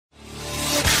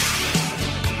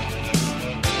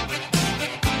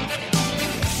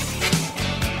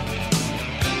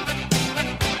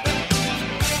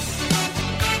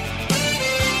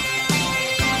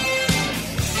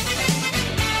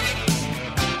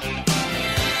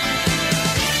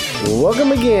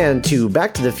Welcome again to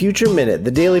Back to the Future Minute, the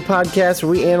daily podcast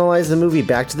where we analyze the movie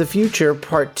Back to the Future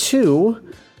Part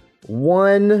 2,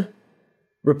 one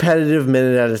repetitive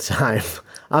minute at a time.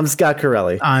 I'm Scott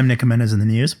Corelli. I'm Nick Jimenez in the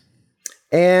news.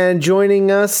 And joining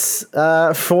us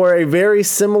for a very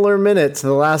similar minute to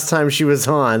the last time she was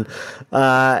on,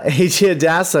 AJ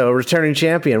Adasso, returning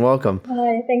champion. Welcome.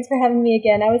 Hi, thanks for having me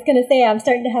again. I was going to say I'm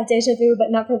starting to have deja vu,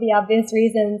 but not for the obvious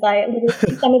reasons. I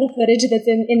literally, some of the footage that's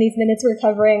in these minutes we're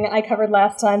covering, I covered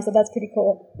last time, so that's pretty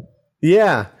cool.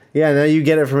 Yeah, now you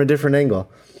get it from a different angle.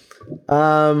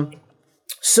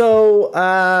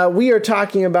 So we are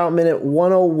talking about minute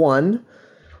 101,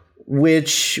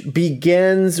 which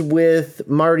begins with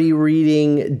Marty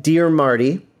reading Dear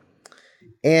Marty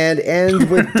and ends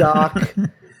with Doc.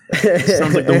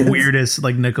 Sounds like the weirdest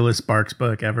like Nicholas Sparks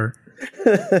book ever.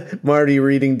 Marty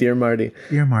reading Dear Marty.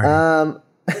 Dear Marty.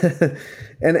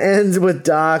 And ends with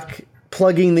Doc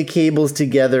plugging the cables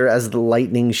together as the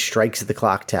lightning strikes the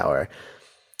clock tower.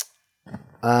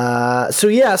 So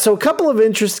a couple of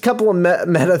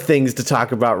meta things to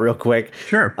talk about real quick.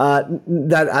 Sure.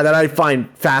 That I find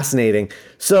fascinating.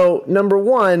 So number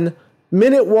one,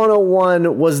 minute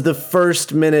 101 was the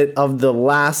first minute of the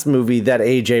last movie that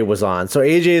AJ was on. So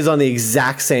AJ is on the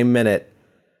exact same minute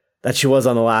that she was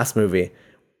on the last movie,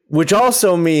 which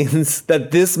also means that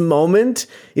this moment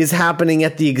is happening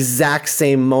at the exact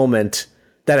same moment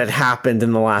that it happened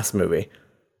in the last movie.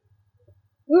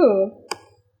 Ooh.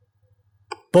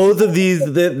 Both of these,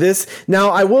 this now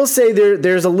I will say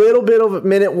there's a little bit of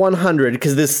minute 100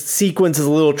 because this sequence is a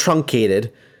little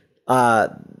truncated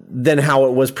than how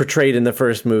it was portrayed in the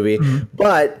first movie. Mm-hmm.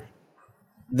 But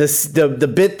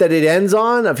the bit that it ends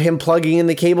on of him plugging in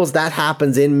the cables, that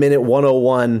happens in minute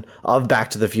 101 of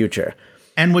Back to the Future.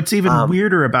 And what's even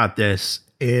weirder about this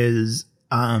is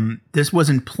this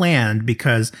wasn't planned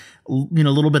because, a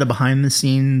little bit of behind the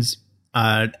scenes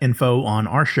info on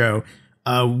our show.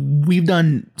 We've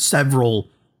done several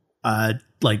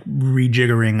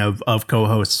rejiggering of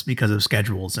co-hosts because of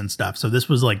schedules and stuff. So this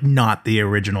was not the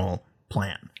original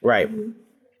plan. Right.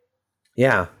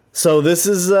 Yeah. So this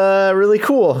is really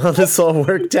cool how this all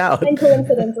worked out. And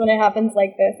coincidence when it happens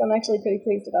like this. I'm actually pretty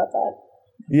pleased about that.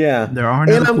 Yeah. There are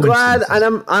no and I'm glad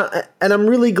I'm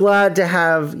really glad to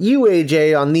have you,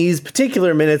 AJ, on these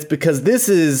particular minutes because this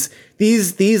is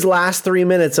these last 3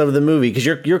 minutes of the movie, because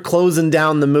you're closing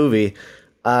down the movie.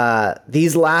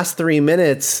 These last 3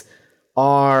 minutes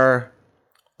are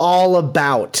all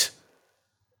about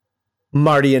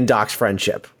Marty and Doc's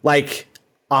friendship.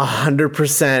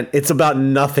 100%. It's about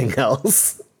nothing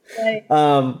else. Right.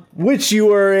 Which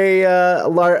you are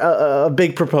a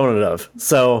big proponent of.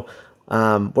 So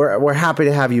we're happy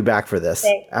to have you back for this.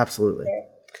 Thanks. Absolutely.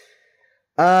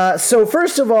 So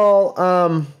first of all,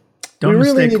 don't we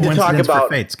really need to talk about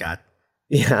fate, Scott.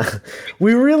 Yeah,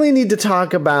 we really need to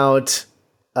talk about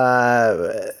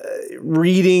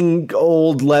reading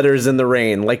old letters in the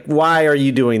rain. Why are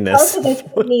you doing this? Also, this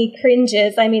me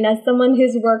cringes. I mean, as someone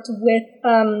who's worked with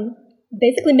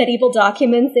basically medieval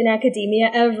documents in academia,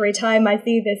 every time I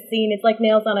see this scene, it's like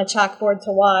nails on a chalkboard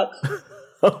to watch.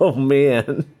 Oh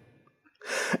man,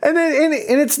 and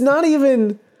it's not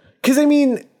even because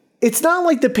it's not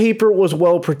like the paper was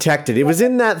well protected. It was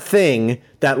in that thing,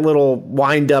 that little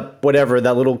wind up, whatever,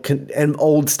 that little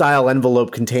old style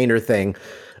envelope container thing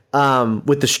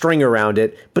with the string around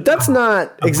it. But that's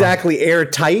not exactly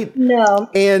airtight. No.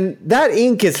 And that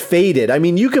ink is faded.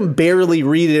 You can barely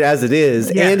read it as it is,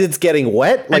 and it's getting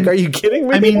wet. Are you kidding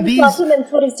me? These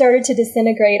documents would have started to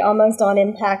disintegrate almost on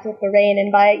impact with the rain. And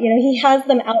by, he has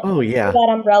them out that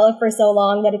umbrella for so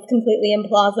long that it's completely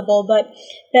implausible. But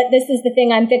that this is the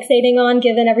thing I'm fixating on,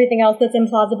 given everything else that's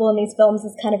implausible in these films,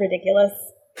 is kind of ridiculous.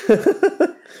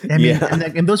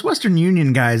 And those Western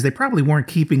Union guys, they probably weren't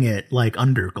keeping it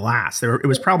under glass. It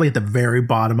was probably at the very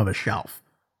bottom of a shelf.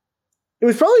 It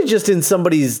was probably just in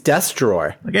somebody's desk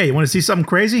drawer. Hey, you want to see something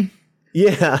crazy?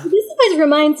 Yeah. This always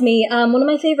reminds me, one of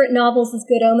my favorite novels is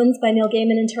Good Omens by Neil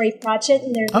Gaiman and Terry Pratchett.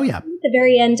 And there's at the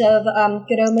very end of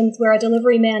Good Omens where a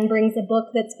delivery man brings a book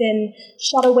that's been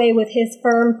shut away with his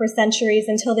firm for centuries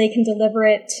until they can deliver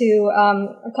it to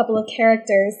a couple of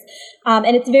characters.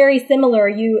 And it's very similar.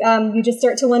 You just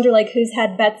start to wonder who's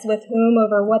had bets with whom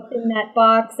over what's in that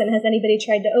box, and has anybody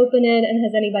tried to open it, and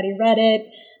has anybody read it?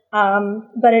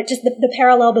 But it just the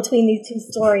parallel between these two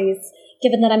stories,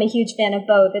 given that I'm a huge fan of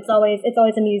both, it's always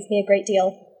amused me a great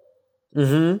deal.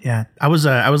 Mm-hmm. Yeah, I was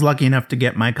lucky enough to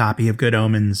get my copy of Good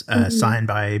Omens signed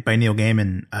by Neil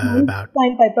Gaiman.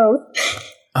 Signed by both.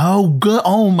 Oh, good!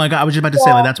 Oh my God, I was just about to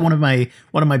say that's one of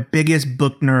my biggest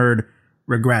book nerd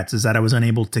regrets is that I was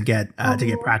unable to get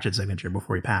Pratchett's signature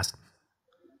before he passed.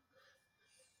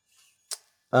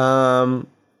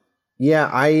 Yeah,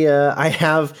 I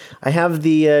have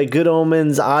the Good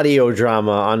Omens audio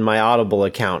drama on my Audible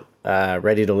account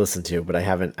ready to listen to, but I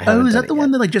haven't. Is that the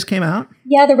one that like just came out?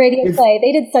 Yeah, the radio play.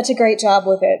 They did such a great job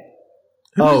with it.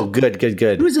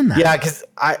 Good. Who's in that? Yeah, because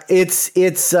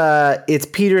it's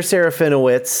Peter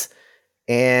Serafinowicz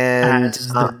and as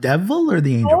the devil or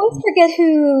the angel. I always forget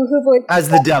who voiced as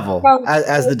the devil,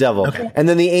 as the devil. Okay. And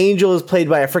then the angel is played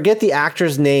by, I forget the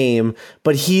actor's name,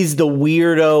 but he's the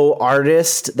weirdo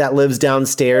artist that lives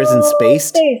downstairs in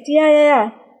Spaced.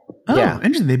 Yeah. Oh, yeah.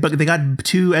 Interesting. They got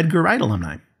 2 Edgar Wright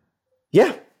alumni.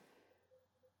 Yeah.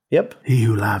 Yep. He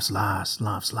who laughs last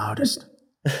laughs loudest.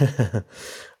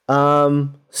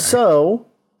 So,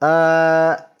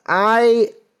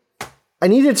 I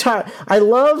need to talk. I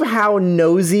love how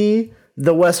nosy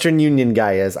the Western Union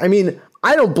guy is. I mean,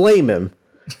 I don't blame him,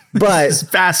 but it's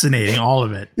fascinating, all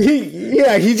of it.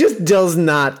 He just does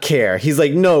not care. He's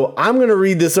like, no, I'm going to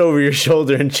read this over your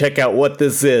shoulder and check out what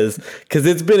this is, because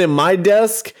it's been in my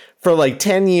desk for like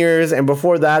 10 years. And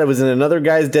before that, it was in another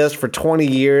guy's desk for 20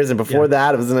 years. And before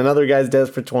that, it was in another guy's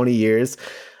desk for 20 years.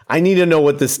 I need to know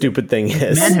what this stupid thing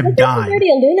is. Men have died. He's already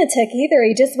a lunatic either.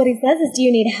 What he says is, do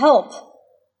you need help?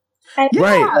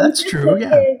 Right. That's true.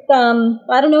 Yeah.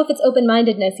 I don't know if it's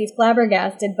open-mindedness. He's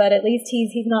flabbergasted, but at least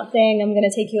he's not saying, I'm going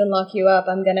to take you and lock you up.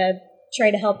 I'm going to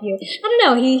try to help you. I don't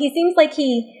know. He seems like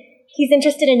he's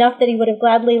interested enough that he would have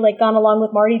gladly like gone along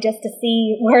with Marty just to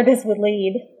see where this would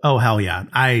lead. Oh, hell yeah.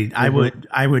 I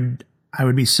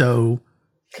would be so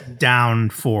down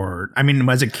for, I mean,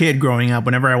 as a kid growing up,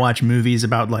 whenever I watch movies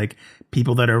about like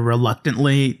people that are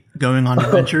reluctantly going on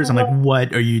adventures, I'm like,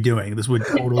 what are you doing? This would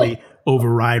totally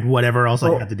override whatever else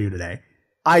I had to do today.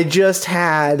 I just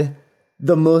had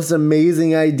the most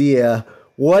amazing idea.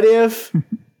 What if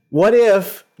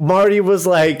Marty was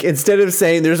like, instead of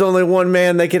saying there's only one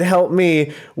man that can help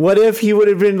me, what if he would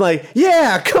have been like,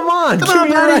 yeah, come on, give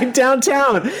me a ride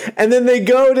downtown. And then they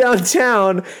go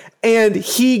downtown and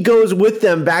he goes with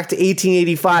them back to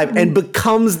 1885 and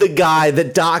becomes the guy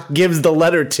that Doc gives the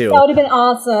letter to. That would have been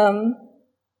awesome.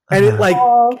 And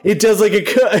it does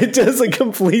a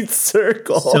complete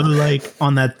circle. So like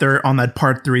on that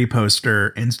part 3 poster,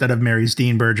 instead of Mary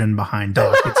Steenburgen behind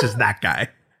Doc, it's just that guy.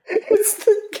 It's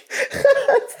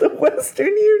the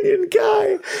Western Union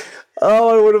guy.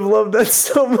 Oh, I would have loved that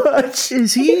so much.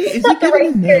 Is he given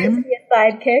a name? A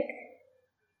sidekick.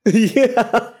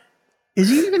 Yeah. Is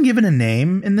he even given a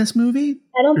name in this movie?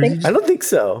 I don't think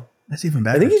so. That's even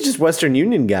better. I think he's just Western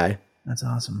Union guy. That's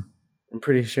awesome. I'm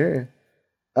pretty sure.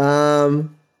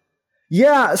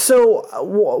 Yeah. So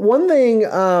one thing,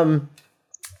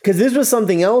 because this was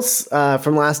something else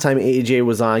from last time AJ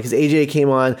was on, because AJ came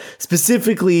on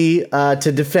specifically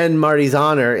to defend Marty's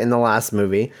honor in the last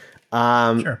movie.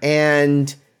 Sure.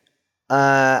 And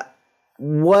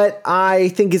what I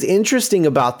think is interesting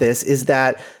about this is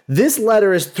that this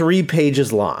letter is 3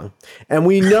 pages long, and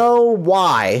we know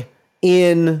why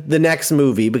in the next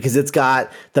movie, because it's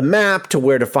got the map to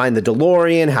where to find the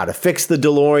DeLorean, how to fix the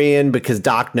DeLorean, because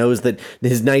Doc knows that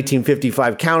his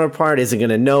 1955 counterpart isn't going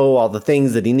to know all the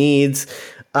things that he needs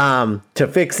to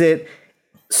fix it.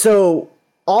 So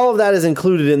all of that is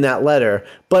included in that letter,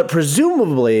 but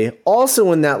presumably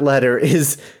also in that letter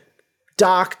is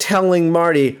Doc telling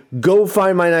Marty, go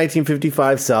find my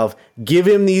 1955 self, give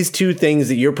him these 2 things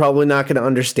that you're probably not going to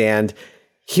understand.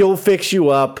 He'll fix you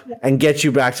up and get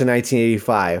you back to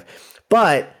 1985.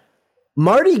 But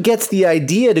Marty gets the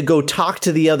idea to go talk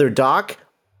to the other Doc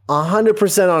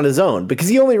 100% on his own, because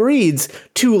he only reads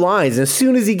 2 lines. And as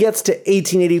soon as he gets to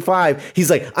 1885,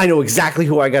 he's like, I know exactly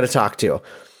who I got to talk to.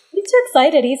 He's too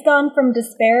excited. He's gone from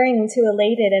despairing to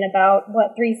elated in about,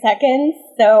 3 seconds?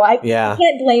 So I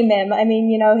can't blame him. I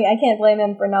mean, I can't blame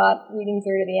him for not reading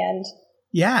through to the end.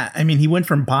 Yeah, I mean, he went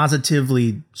from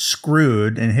positively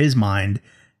screwed in his mind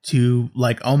to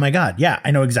like, oh my God, yeah,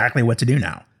 I know exactly what to do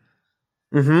now.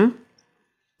 Mm-hmm.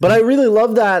 But I really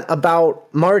love that about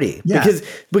Marty, because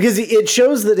it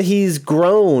shows that he's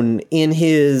grown in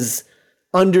his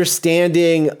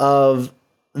understanding of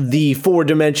the 4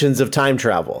 dimensions of time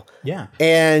travel. Yeah.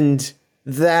 And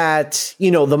that,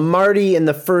 the Marty in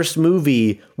the first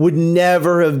movie would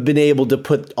never have been able to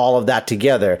put all of that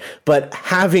together. But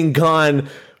having gone,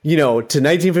 to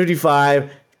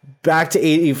 1955, back to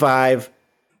 85,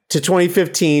 to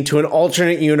 2015, to an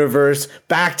alternate universe,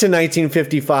 back to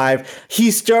 1955,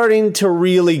 he's starting to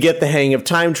really get the hang of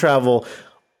time travel,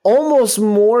 almost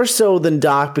more so than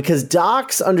Doc, because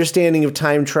Doc's understanding of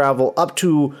time travel up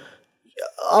to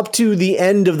up to the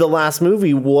end of the last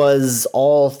movie was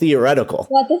all theoretical.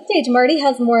 Well, at this stage, Marty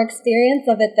has more experience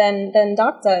of it than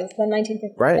Doc does, than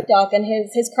 1955 right. Doc, and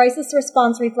his crisis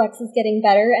response reflex is getting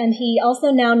better, and he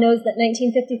also now knows that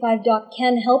 1955 Doc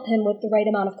can help him with the right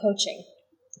amount of coaching.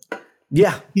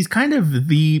 Yeah. He's kind of in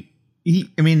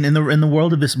the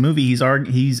world of this movie, he's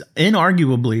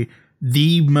inarguably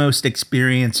the most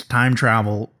experienced time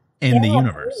travel in the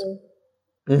universe.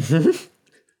 Mm-hmm.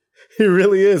 It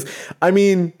really is. I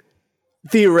mean,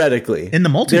 theoretically, in the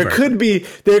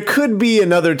multiverse, there could be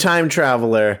another time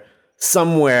traveler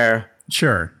somewhere,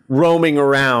 sure, roaming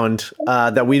around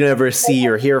that we never see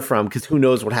or hear from, because who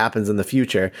knows what happens in the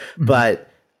future. Mm-hmm.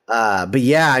 But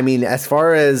yeah, I mean, as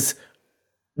far as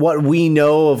what we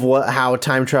know of how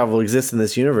time travel exists in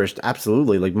this universe,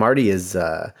 absolutely. Like Marty is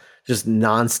just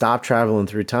nonstop traveling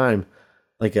through time,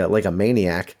 like a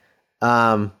maniac.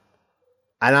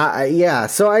 And I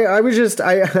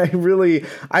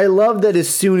love that as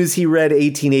soon as he read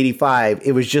 1885,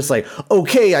 it was just like,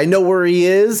 okay, I know where he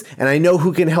is, and I know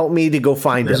who can help me to go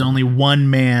find him. There's only one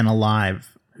man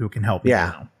alive who can help me.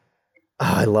 Yeah. Oh,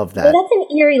 I love that. Well, that's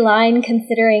an eerie line,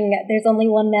 considering there's only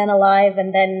one man alive,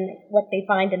 and then what they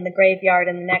find in the graveyard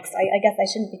in the next. I guess I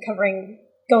shouldn't be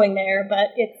going there, but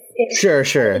it's sure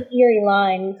an eerie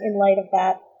line in light of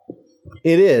that.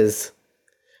 It is.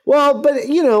 Well, but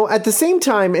at the same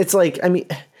time, it's like, I mean,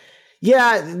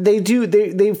 yeah, they do.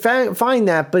 They find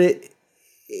that, but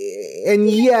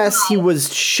yes, he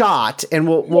was shot, and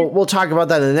we'll talk about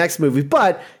that in the next movie.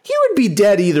 But he would be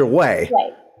dead either way,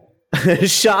 right?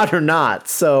 Shot or not.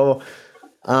 So,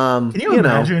 can you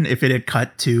imagine if it had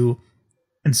cut to,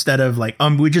 instead of like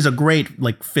which is a great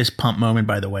like fist pump moment,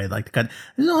 by the way, like the cut.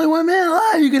 There's only one man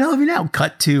alive. You can help me now.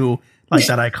 Cut to like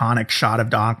that iconic shot of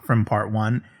Doc from Part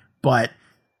 1, but.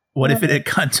 What if it had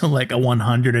cut to like a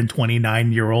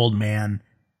 129-year-old man,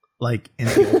 like in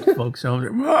the old folks'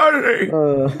 home? Marty,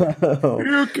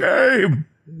 you came.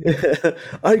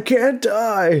 I can't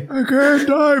die. I can't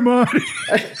die, Marty.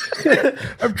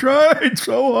 I've tried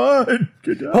so hard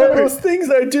to die. All those things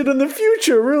I did in the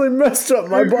future really messed up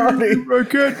my body. I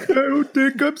don't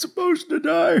think I'm supposed to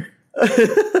die. I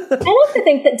like to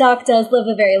think that Doc does live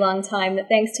a very long time, that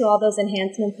thanks to all those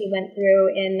enhancements he went through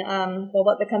in,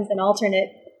 what becomes an alternate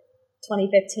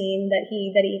 2015,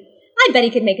 I bet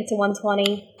he could make it to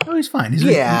 120. Oh, he's fine. He's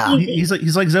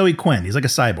like Zoe Quinn. He's like a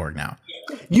cyborg now.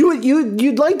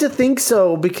 You'd like to think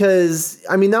so, because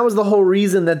I mean that was the whole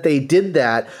reason that they did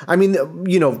that. I mean,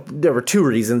 there were two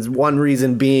reasons. One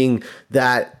reason being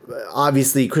that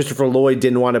obviously Christopher Lloyd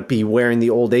didn't want to be wearing the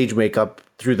old age makeup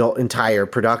through the entire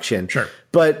production. Sure.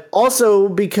 But also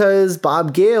because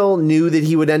Bob Gale knew that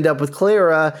he would end up with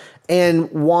Clara and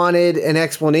wanted an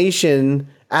explanation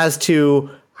as to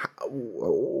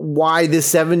why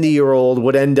this 70-year-old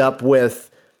would end up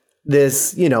with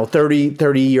this,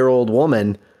 30-year-old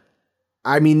woman.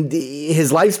 I mean,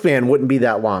 his lifespan wouldn't be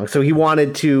that long. So he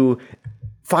wanted to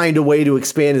find a way to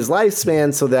expand his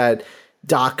lifespan so that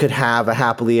Doc could have a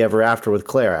happily ever after with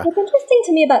Clara. What's interesting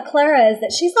to me about Clara is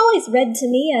that she's always read to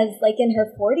me as like in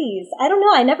her 40s. I don't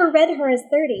know. I never read her as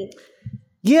 30.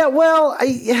 Yeah, well,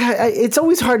 it's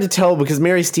always hard to tell because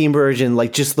Mary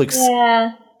Steenburgen just looks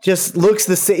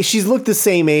the same. She's looked the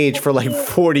same age for like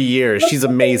 40 years. She's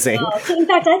amazing. In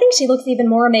fact, I think she looks even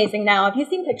more amazing now. Have you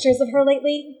seen pictures of her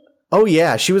lately? Oh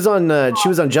yeah, she was on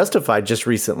Justified just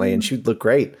recently, and she looked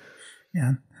great.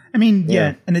 Yeah, I mean,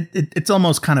 yeah, and it's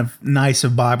almost kind of nice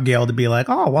of Bob Gale to be like,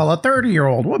 oh, well, a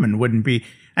 30-year-old woman wouldn't be.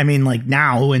 I mean, like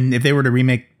now, and if they were to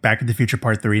remake Back to the Future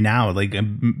Part 3 now, like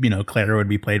Clara would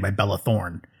be played by Bella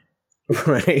Thorne.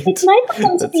 Right. It's nice of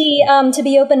them to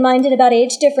be open-minded about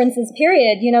age differences,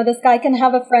 period. This guy can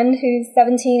have a friend who's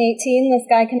 17, 18. This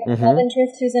guy can have a love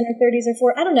interest who's in her 30s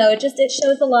or 40s. I don't know. It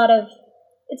shows a lot of,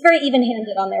 it's very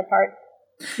even-handed on their part.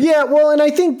 Yeah, well, and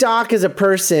I think Doc as a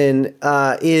person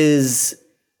is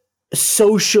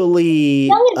socially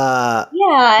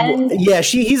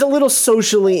he's a little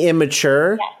socially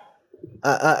immature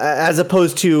as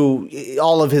opposed to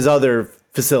all of his other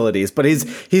facilities, but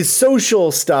his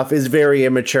social stuff is very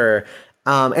immature,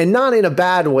 and not in a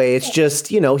bad way. It's just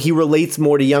he relates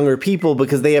more to younger people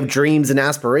because they have dreams and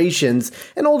aspirations,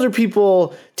 and older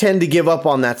people tend to give up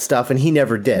on that stuff, and he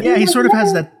never did. Yeah, he sort of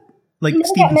has that like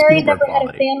Steven married, Spielberg never quality.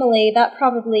 Had a family. That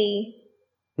probably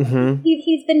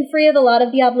he's been free of a lot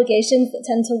of the obligations that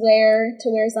tend to wear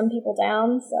some people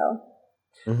down. So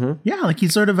yeah, like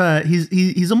he's sort of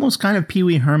he's almost kind of Pee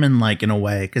Wee Herman like in a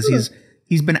way, because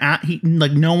he's been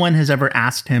like no one has ever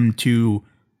asked him to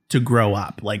grow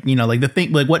up. Like, like the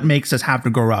thing, like what makes us have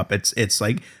to grow up? It's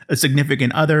like a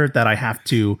significant other that I have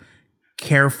to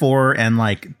care for and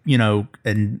like,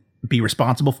 and be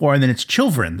responsible for. And then it's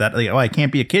children that, like, oh, I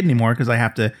can't be a kid anymore because I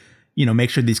have to, you know, make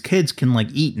sure these kids can like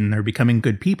eat and they're becoming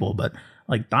good people. But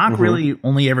like Doc really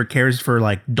only ever cares for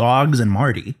like dogs and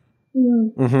Marty.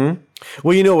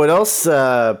 Well, you know what else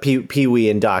Pee-wee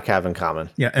and Doc have in common?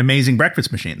 Yeah, amazing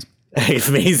breakfast machines.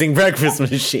 Amazing breakfast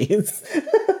machines.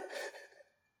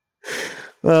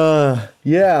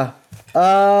 Yeah.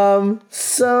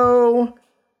 So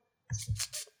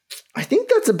I think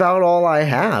that's about all I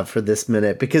have for this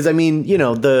minute, because I mean, you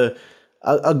know,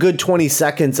 a good 20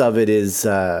 seconds of it is,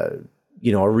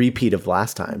 you know, a repeat of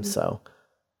last time. So,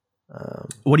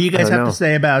 what do you guys have to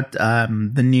say about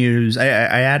the news? I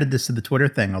added this to the Twitter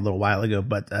thing a little while ago,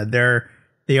 but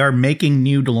they are making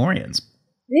new DeLoreans.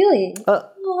 Really?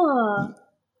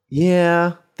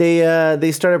 Yeah.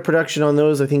 They started production on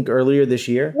those, I think, earlier this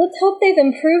year. Let's hope they've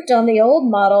improved on the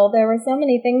old model. There were so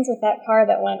many things with that car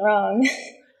that went wrong.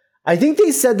 I think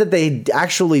they said that they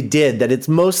actually did, that it's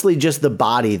mostly just the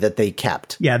body that they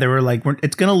kept. Yeah, they were like,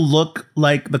 it's going to look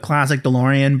like the classic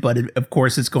DeLorean, but of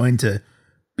course it's going to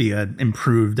be an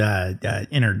improved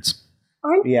innards.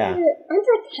 Aren't there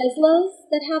Teslas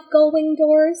that have gull-wing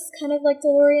doors, kind of like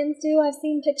DeLoreans do? I've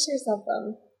seen pictures of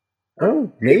them.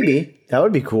 Oh, maybe. That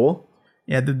would be cool.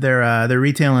 Yeah, they're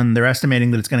retailing. They're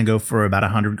estimating that it's going to go for about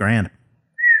 $100,000.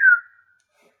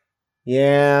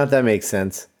 Yeah, that makes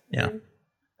sense. Yeah,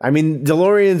 I mean,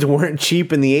 DeLoreans weren't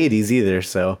cheap in the 80s either,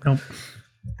 so nope.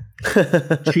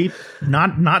 Cheap,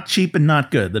 not cheap and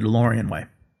not good. The DeLorean way.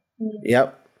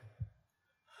 Yep.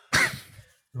 Hey,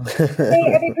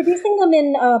 are they producing them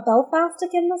in Belfast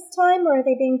again this time, or are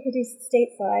they being produced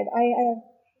stateside?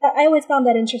 I always found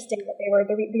that interesting that they were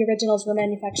the originals were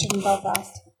manufactured in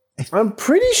Belfast. I'm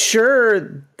pretty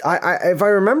sure, if I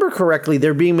remember correctly,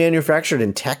 they're being manufactured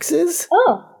in Texas.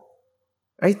 Oh,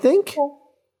 I think. Okay.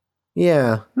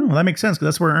 Yeah. Oh, well, that makes sense because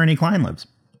that's where Ernie Klein lives.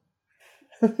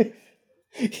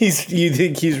 You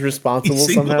think he's responsible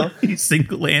somehow? He's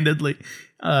single-handedly.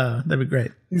 That'd be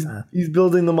great. He's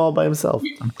building them all by himself.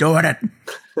 I'm doing it.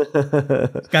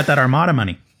 He's got that Armada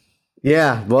money.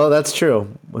 Yeah, well, that's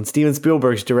true. When Steven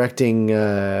Spielberg's directing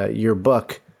your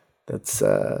book, that's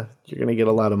you're gonna get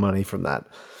a lot of money from that.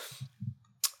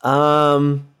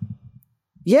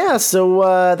 Yeah. So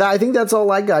I think that's all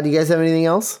I got. Do you guys have anything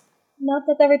else? No,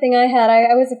 that's everything I had.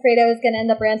 I was afraid I was going to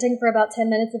end up ranting for about 10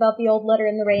 minutes about the old Letter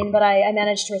in the Rain, but I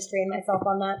managed to restrain myself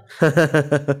on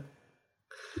that.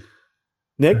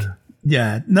 Nick?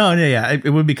 Yeah. No, yeah. It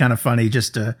would be kind of funny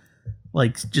just to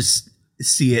just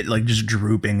see it like just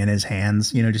drooping in his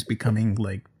hands, you know, just becoming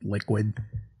like liquid.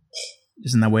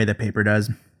 Just in that way that paper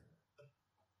does.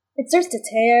 It starts to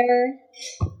tear,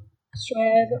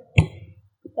 shred.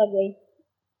 It's ugly.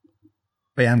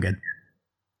 But yeah, I'm good.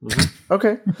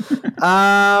 Okay.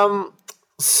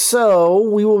 So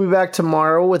we will be back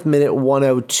tomorrow with minute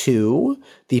 102,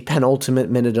 the penultimate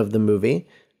minute of the movie,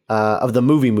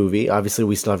 movie. Obviously,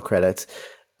 we still have credits.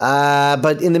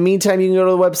 But in the meantime, you can go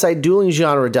to the website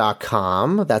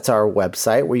duelinggenre.com. That's our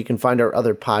website where you can find our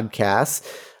other podcasts,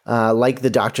 like The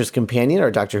Doctor's Companion,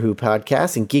 our Doctor Who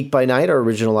podcast, and Geek by Night, our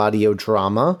original audio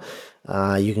drama.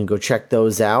 You can go check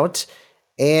those out.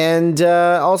 And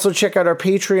also check out our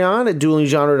Patreon at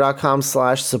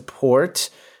duelinggenre.com/support,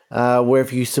 where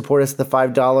if you support us at the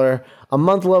 $5 a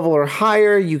month level or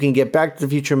higher, you can get Back to the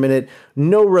Future Minute,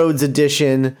 No Roads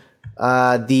edition,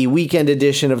 the weekend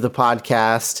edition of the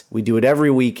podcast. We do it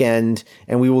every weekend,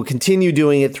 and we will continue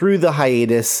doing it through the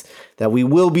hiatus that we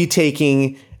will be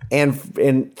taking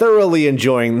and thoroughly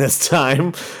enjoying this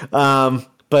time.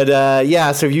 But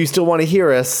so if you still want to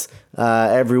hear us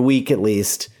every week at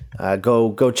least,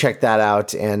 go check that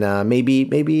out, and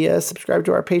maybe subscribe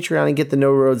to our Patreon and get the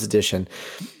No Roads edition.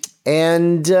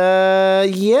 And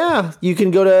you can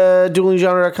go to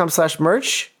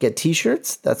duelinggenre.com/merch, get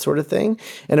t-shirts, that sort of thing.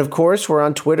 And of course, we're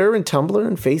on Twitter and Tumblr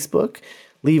and Facebook.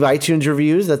 Leave iTunes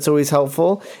reviews, that's always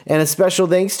helpful. And a special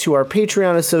thanks to our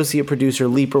Patreon associate producer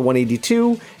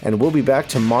Leaper182, and we'll be back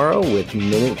tomorrow with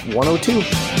minute 102.